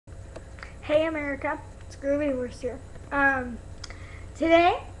Hey America, it's GroovyHorse here.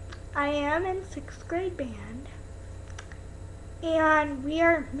 Today I am in 6th grade band, and we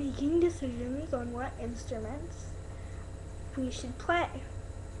are making decisions on what instruments we should play.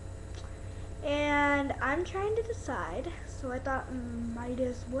 And I'm trying to decide, so I thought might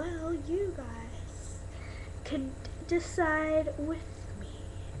as well you guys could decide with me.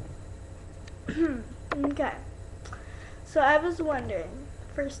 Okay, so I was wondering,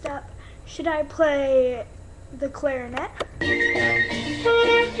 first up, should I play the clarinet?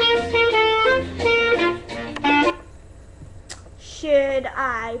 Should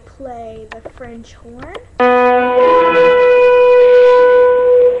I play the French horn?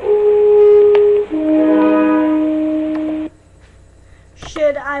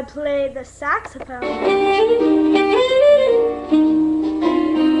 Should I play the saxophone?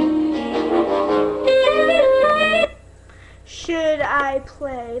 Should I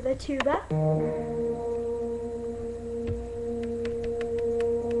play the tuba?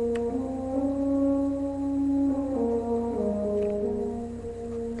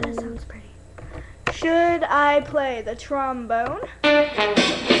 That sounds pretty. Should I play the trombone?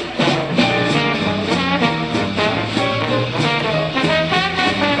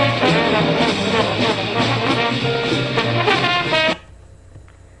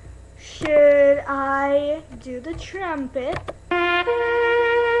 Should I do the trumpet?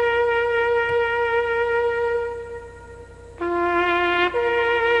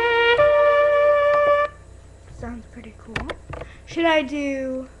 Sounds pretty cool. Should I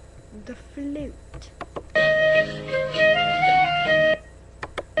do the flute?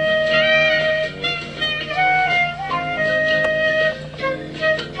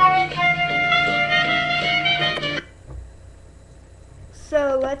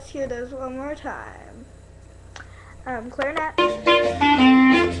 So let's hear those one more time. Clarinet.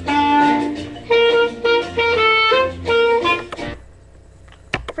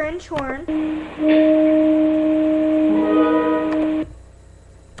 French horn.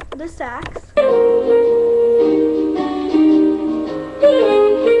 The sax.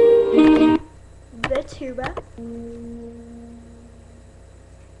 The tuba.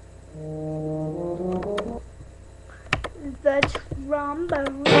 The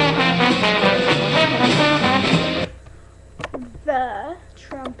trombone, the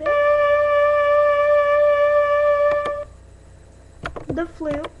trumpet, the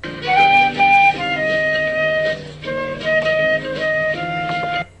flute,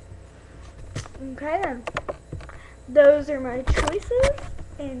 okay then, those are my choices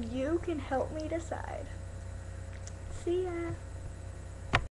and you can help me decide. See ya.